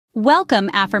Welcome,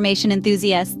 affirmation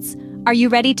enthusiasts. Are you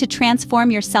ready to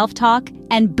transform your self-talk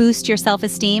and boost your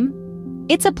self-esteem?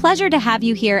 It's a pleasure to have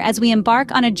you here as we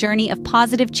embark on a journey of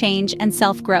positive change and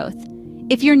self-growth.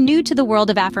 If you're new to the world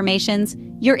of affirmations,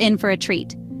 you're in for a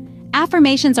treat.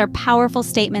 Affirmations are powerful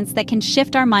statements that can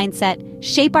shift our mindset,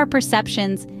 shape our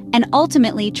perceptions, and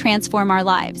ultimately transform our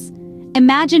lives.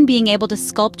 Imagine being able to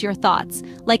sculpt your thoughts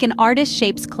like an artist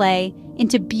shapes clay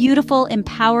into beautiful,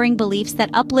 empowering beliefs that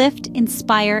uplift,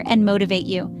 inspire, and motivate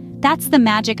you. That's the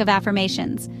magic of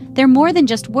affirmations. They're more than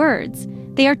just words.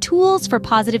 They are tools for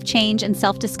positive change and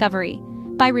self-discovery.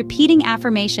 By repeating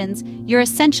affirmations, you're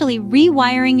essentially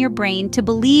rewiring your brain to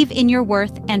believe in your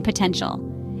worth and potential.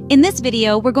 In this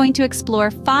video, we're going to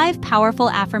explore 5 powerful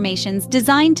affirmations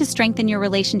designed to strengthen your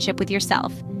relationship with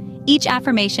yourself. Each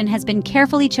affirmation has been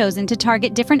carefully chosen to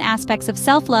target different aspects of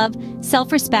self-love,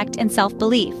 self-respect, and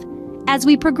self-belief. As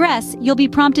we progress, you'll be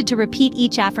prompted to repeat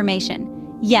each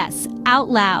affirmation. Yes, out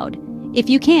loud. If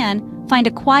you can, find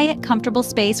a quiet, comfortable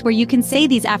space where you can say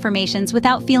these affirmations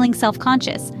without feeling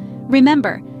self-conscious.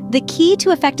 Remember, the key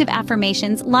to effective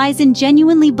affirmations lies in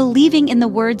genuinely believing in the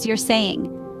words you're saying.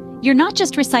 You're not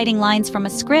just reciting lines from a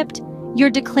script, you're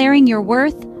declaring your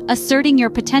worth, asserting your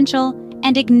potential,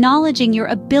 and acknowledging your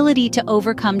ability to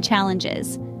overcome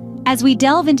challenges. As we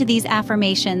delve into these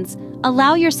affirmations,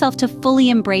 allow yourself to fully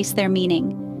embrace their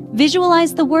meaning.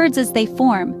 Visualize the words as they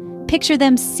form, picture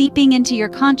them seeping into your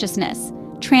consciousness,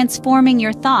 transforming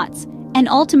your thoughts, and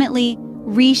ultimately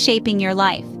reshaping your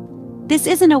life. This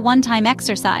isn't a one-time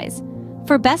exercise.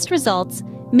 For best results,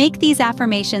 make these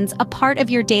affirmations a part of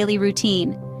your daily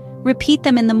routine. Repeat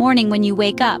them in the morning when you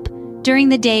wake up, during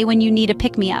the day when you need a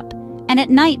pick-me-up, and at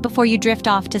night before you drift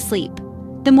off to sleep.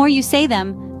 The more you say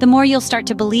them, the more you'll start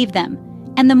to believe them,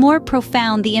 and the more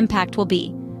profound the impact will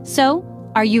be. So,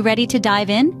 are you ready to dive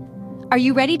in? Are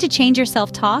you ready to change your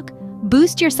self-talk,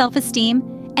 boost your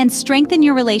self-esteem, and strengthen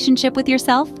your relationship with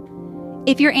yourself?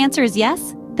 If your answer is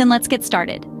yes, then let's get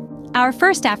started. Our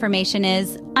first affirmation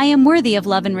is, I am worthy of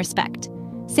love and respect.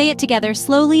 Say it together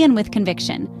slowly and with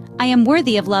conviction. I am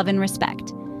worthy of love and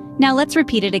respect. Now let's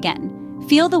repeat it again.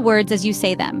 Feel the words as you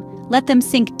say them. Let them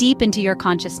sink deep into your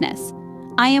consciousness.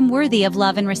 I am worthy of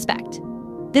love and respect.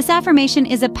 This affirmation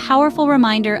is a powerful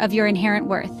reminder of your inherent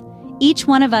worth. Each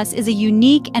one of us is a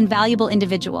unique and valuable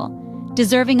individual,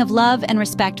 deserving of love and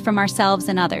respect from ourselves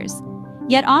and others.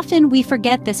 Yet often we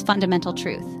forget this fundamental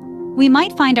truth. We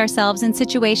might find ourselves in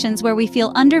situations where we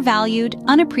feel undervalued,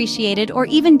 unappreciated, or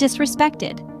even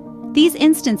disrespected. These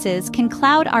instances can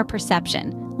cloud our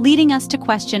perception, leading us to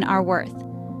question our worth.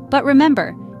 But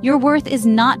remember, your worth is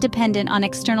not dependent on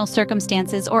external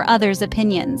circumstances or others'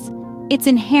 opinions. It's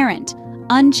inherent,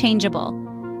 unchangeable.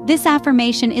 This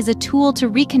affirmation is a tool to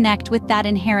reconnect with that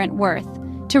inherent worth,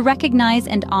 to recognize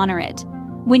and honor it.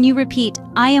 When you repeat,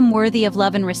 I am worthy of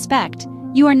love and respect,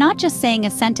 you are not just saying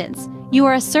a sentence, you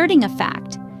are asserting a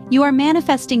fact. You are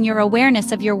manifesting your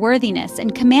awareness of your worthiness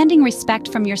and commanding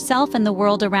respect from yourself and the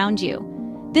world around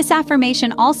you. This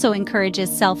affirmation also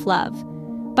encourages self-love.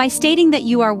 By stating that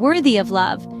you are worthy of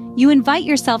love, you invite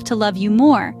yourself to love you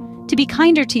more, to be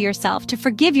kinder to yourself, to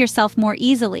forgive yourself more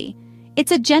easily.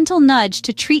 It's a gentle nudge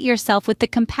to treat yourself with the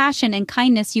compassion and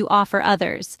kindness you offer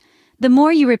others. The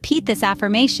more you repeat this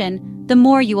affirmation, the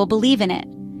more you will believe in it.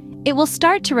 It will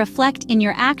start to reflect in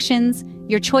your actions,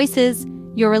 your choices,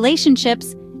 your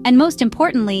relationships, and most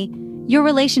importantly, your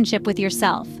relationship with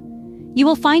yourself. You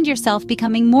will find yourself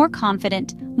becoming more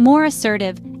confident, more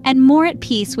assertive, and more at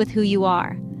peace with who you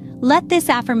are. Let this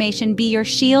affirmation be your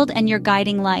shield and your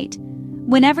guiding light.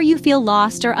 Whenever you feel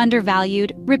lost or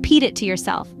undervalued, repeat it to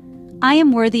yourself. I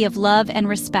am worthy of love and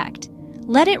respect.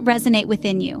 Let it resonate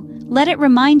within you. Let it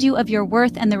remind you of your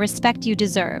worth and the respect you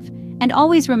deserve. And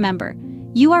always remember,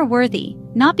 you are worthy,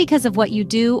 not because of what you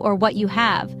do or what you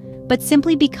have, but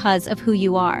simply because of who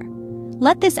you are.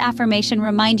 Let this affirmation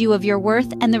remind you of your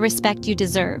worth and the respect you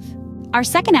deserve. Our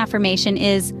second affirmation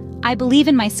is, I believe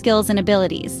in my skills and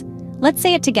abilities. Let's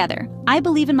say it together. I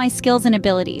believe in my skills and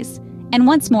abilities. And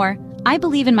once more, I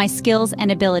believe in my skills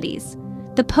and abilities.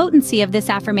 The potency of this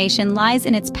affirmation lies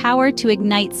in its power to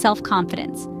ignite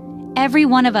self-confidence. Every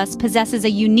one of us possesses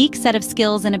a unique set of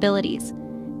skills and abilities.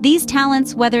 These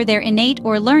talents, whether they're innate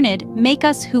or learned, make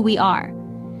us who we are.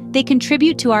 They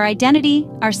contribute to our identity,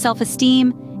 our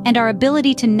self-esteem, and our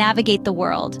ability to navigate the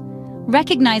world.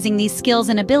 Recognizing these skills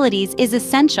and abilities is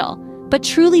essential, but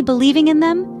truly believing in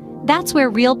them, that's where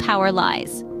real power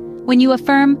lies. When you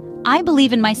affirm, I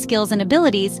believe in my skills and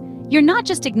abilities, you're not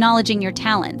just acknowledging your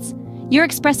talents. You're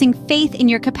expressing faith in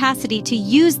your capacity to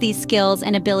use these skills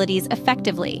and abilities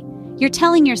effectively. You're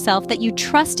telling yourself that you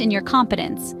trust in your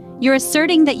competence, You're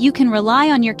asserting that you can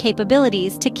rely on your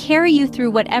capabilities to carry you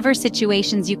through whatever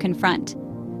situations you confront.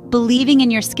 Believing in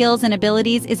your skills and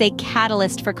abilities is a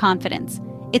catalyst for confidence.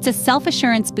 It's a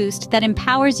self-assurance boost that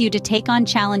empowers you to take on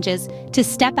challenges, to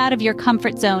step out of your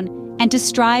comfort zone, and to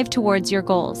strive towards your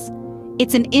goals.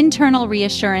 It's an internal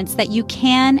reassurance that you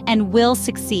can and will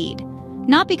succeed,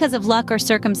 not because of luck or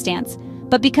circumstance,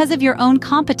 but because of your own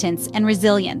competence and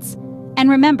resilience. And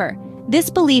remember, this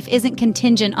belief isn't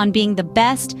contingent on being the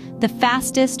best, the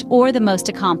fastest, or the most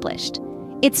accomplished.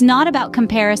 It's not about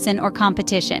comparison or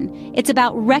competition. It's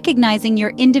about recognizing your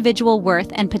individual worth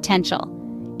and potential.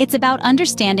 It's about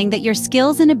understanding that your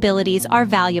skills and abilities are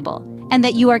valuable and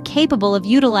that you are capable of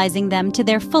utilizing them to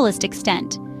their fullest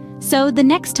extent. So the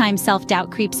next time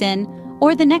self-doubt creeps in,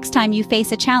 or the next time you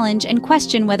face a challenge and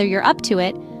question whether you're up to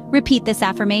it, repeat this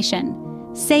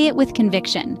affirmation. Say it with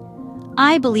conviction.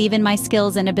 I believe in my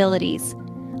skills and abilities.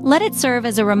 Let it serve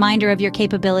as a reminder of your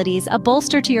capabilities, a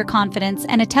bolster to your confidence,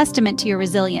 and a testament to your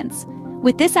resilience.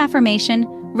 With this affirmation,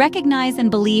 recognize and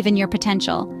believe in your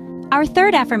potential. Our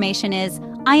third affirmation is,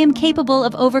 I am capable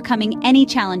of overcoming any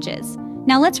challenges.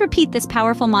 Now let's repeat this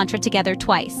powerful mantra together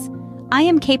twice. I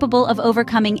am capable of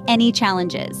overcoming any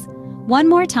challenges. One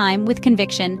more time with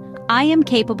conviction, I am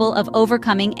capable of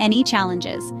overcoming any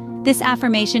challenges. This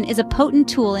affirmation is a potent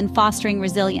tool in fostering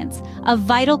resilience, a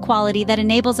vital quality that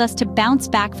enables us to bounce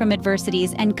back from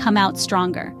adversities and come out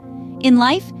stronger. In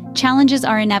life, challenges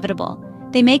are inevitable.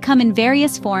 They may come in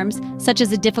various forms, such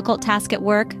as a difficult task at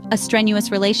work, a strenuous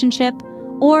relationship,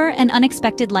 or an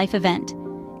unexpected life event.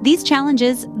 These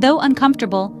challenges, though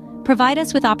uncomfortable, provide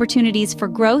us with opportunities for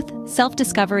growth,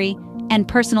 self-discovery, and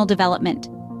personal development.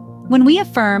 When we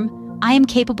affirm, I am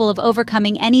capable of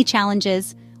overcoming any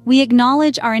challenges, we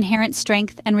acknowledge our inherent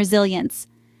strength and resilience.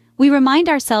 We remind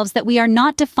ourselves that we are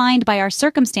not defined by our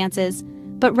circumstances,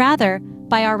 but rather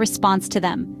by our response to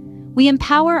them. We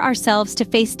empower ourselves to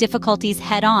face difficulties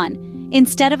head-on,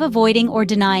 instead of avoiding or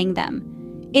denying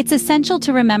them. It's essential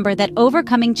to remember that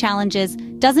overcoming challenges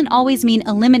doesn't always mean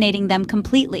eliminating them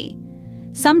completely.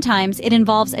 Sometimes it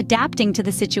involves adapting to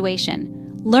the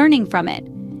situation, learning from it,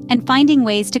 and finding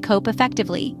ways to cope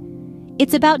effectively.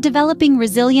 It's about developing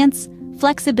resilience,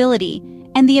 flexibility,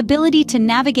 and the ability to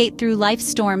navigate through life's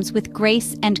storms with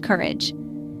grace and courage.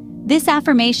 This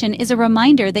affirmation is a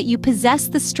reminder that you possess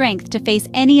the strength to face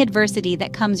any adversity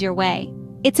that comes your way.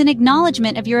 It's an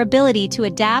acknowledgement of your ability to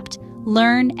adapt,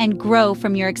 learn, and grow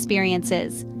from your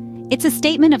experiences. It's a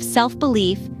statement of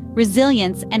self-belief,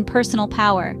 resilience, and personal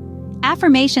power.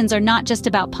 Affirmations are not just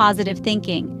about positive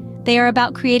thinking. They are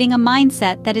about creating a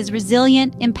mindset that is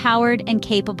resilient, empowered, and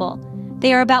capable.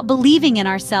 They are about believing in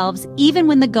ourselves even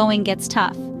when the going gets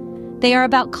tough. They are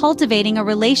about cultivating a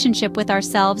relationship with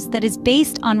ourselves that is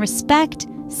based on respect,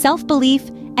 self-belief,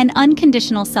 and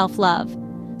unconditional self-love.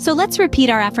 So let's repeat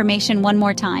our affirmation one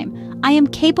more time. I am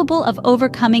capable of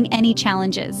overcoming any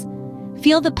challenges.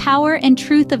 Feel the power and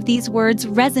truth of these words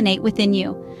resonate within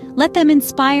you. Let them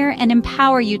inspire and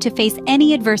empower you to face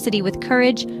any adversity with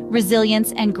courage,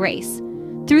 resilience, and grace.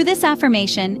 Through this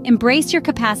affirmation, embrace your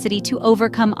capacity to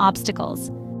overcome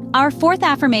obstacles. Our fourth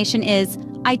affirmation is,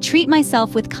 I treat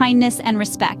myself with kindness and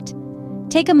respect.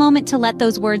 Take a moment to let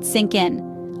those words sink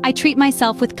in. I treat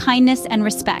myself with kindness and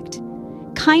respect.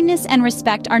 Kindness and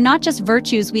respect are not just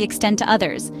virtues we extend to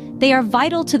others, they are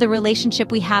vital to the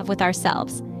relationship we have with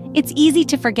ourselves. It's easy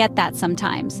to forget that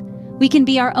sometimes. We can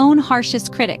be our own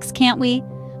harshest critics, can't we?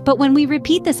 But when we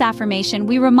repeat this affirmation,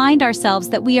 we remind ourselves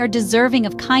that we are deserving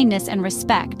of kindness and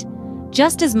respect,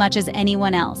 just as much as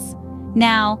anyone else.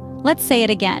 Now, let's say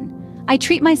it again. I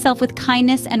treat myself with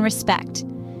kindness and respect.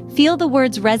 Feel the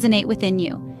words resonate within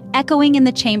you, echoing in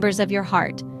the chambers of your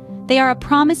heart. They are a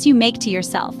promise you make to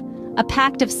yourself, a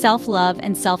pact of self-love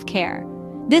and self-care.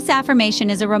 This affirmation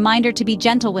is a reminder to be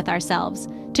gentle with ourselves,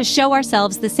 to show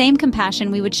ourselves the same compassion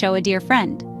we would show a dear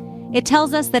friend. It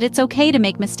tells us that it's okay to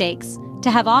make mistakes, to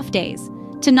have off days,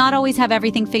 to not always have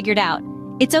everything figured out.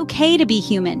 It's okay to be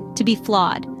human, to be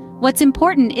flawed. What's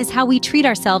important is how we treat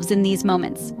ourselves in these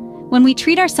moments. When we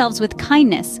treat ourselves with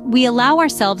kindness, we allow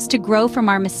ourselves to grow from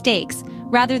our mistakes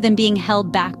rather than being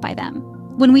held back by them.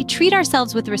 When we treat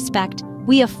ourselves with respect,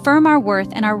 we affirm our worth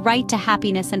and our right to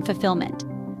happiness and fulfillment.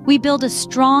 We build a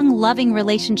strong, loving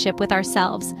relationship with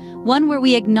ourselves, one where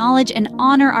we acknowledge and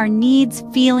honor our needs,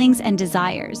 feelings, and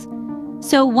desires.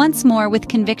 So once more, with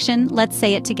conviction, let's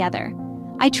say it together.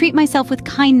 I treat myself with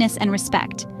kindness and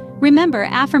respect. Remember,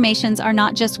 affirmations are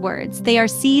not just words. They are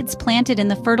seeds planted in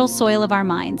the fertile soil of our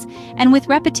minds, and with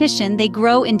repetition, they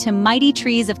grow into mighty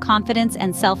trees of confidence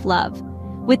and self-love.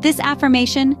 With this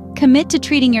affirmation, commit to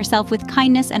treating yourself with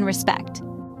kindness and respect.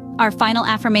 Our final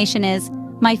affirmation is,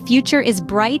 My future is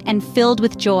bright and filled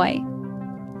with joy.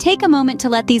 Take a moment to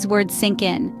let these words sink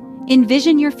in.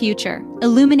 Envision your future,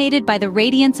 illuminated by the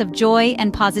radiance of joy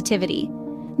and positivity.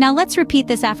 Now let's repeat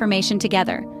this affirmation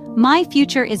together. My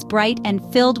future is bright and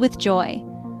filled with joy.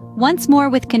 Once more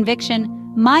with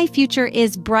conviction, my future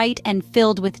is bright and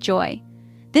filled with joy.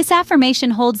 This affirmation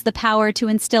holds the power to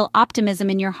instill optimism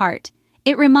in your heart.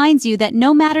 It reminds you that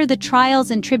no matter the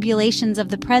trials and tribulations of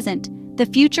the present, the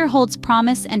future holds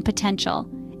promise and potential.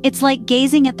 It's like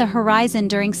gazing at the horizon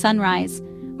during sunrise,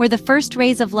 where the first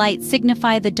rays of light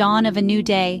signify the dawn of a new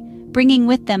day, bringing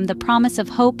with them the promise of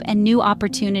hope and new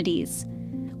opportunities.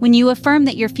 When you affirm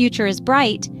that your future is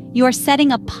bright, you are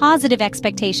setting a positive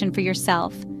expectation for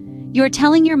yourself. You are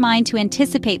telling your mind to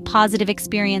anticipate positive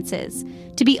experiences,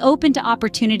 to be open to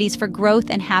opportunities for growth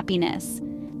and happiness.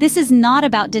 This is not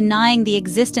about denying the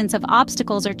existence of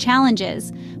obstacles or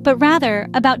challenges, but rather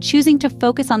about choosing to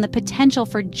focus on the potential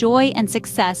for joy and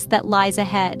success that lies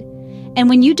ahead. And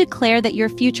when you declare that your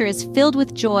future is filled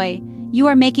with joy, you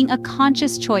are making a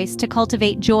conscious choice to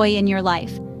cultivate joy in your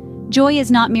life. Joy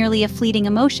is not merely a fleeting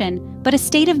emotion, but a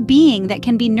state of being that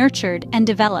can be nurtured and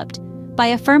developed. By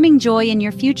affirming joy in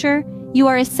your future, you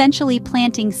are essentially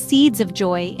planting seeds of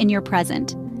joy in your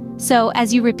present. So,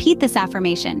 as you repeat this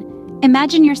affirmation,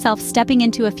 imagine yourself stepping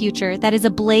into a future that is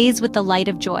ablaze with the light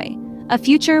of joy, a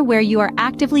future where you are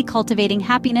actively cultivating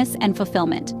happiness and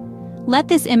fulfillment. Let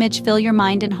this image fill your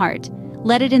mind and heart.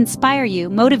 Let it inspire you,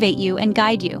 motivate you, and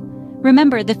guide you.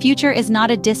 Remember, the future is not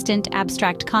a distant,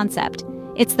 abstract concept.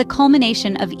 It's the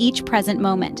culmination of each present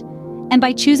moment. And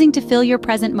by choosing to fill your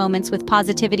present moments with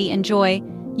positivity and joy,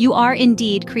 you are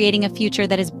indeed creating a future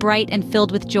that is bright and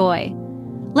filled with joy.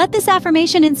 Let this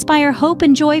affirmation inspire hope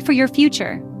and joy for your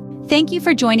future. Thank you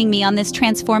for joining me on this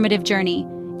transformative journey.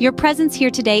 Your presence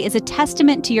here today is a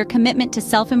testament to your commitment to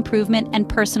self-improvement and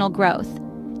personal growth.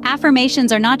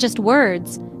 Affirmations are not just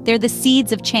words, they're the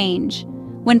seeds of change.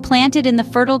 When planted in the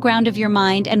fertile ground of your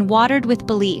mind and watered with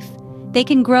belief, they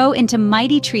can grow into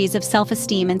mighty trees of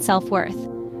self-esteem and self-worth.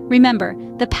 Remember,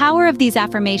 the power of these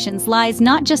affirmations lies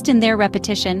not just in their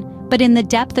repetition, but in the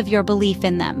depth of your belief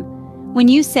in them. When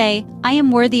you say, "I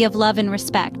am worthy of love and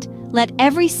respect," let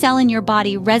every cell in your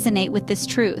body resonate with this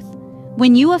truth.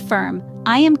 When you affirm,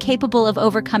 "I am capable of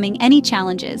overcoming any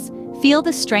challenges," feel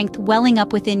the strength welling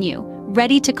up within you,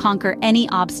 ready to conquer any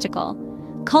obstacle.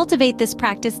 Cultivate this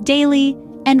practice daily,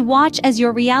 and watch as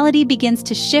your reality begins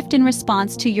to shift in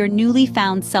response to your newly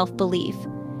found self-belief.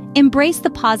 Embrace the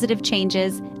positive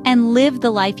changes and live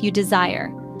the life you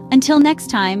desire. Until next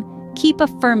time, keep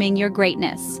affirming your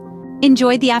greatness.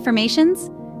 Enjoyed the affirmations?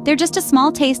 They're just a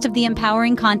small taste of the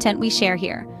empowering content we share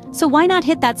here, so why not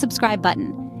hit that subscribe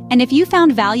button? And if you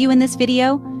found value in this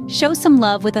video, show some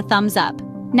love with a thumbs up.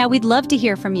 Now we'd love to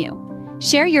hear from you.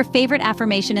 Share your favorite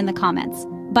affirmation in the comments.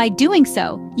 By doing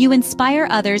so, you inspire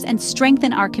others and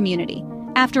strengthen our community.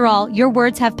 After all, your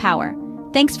words have power.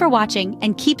 Thanks for watching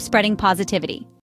and keep spreading positivity.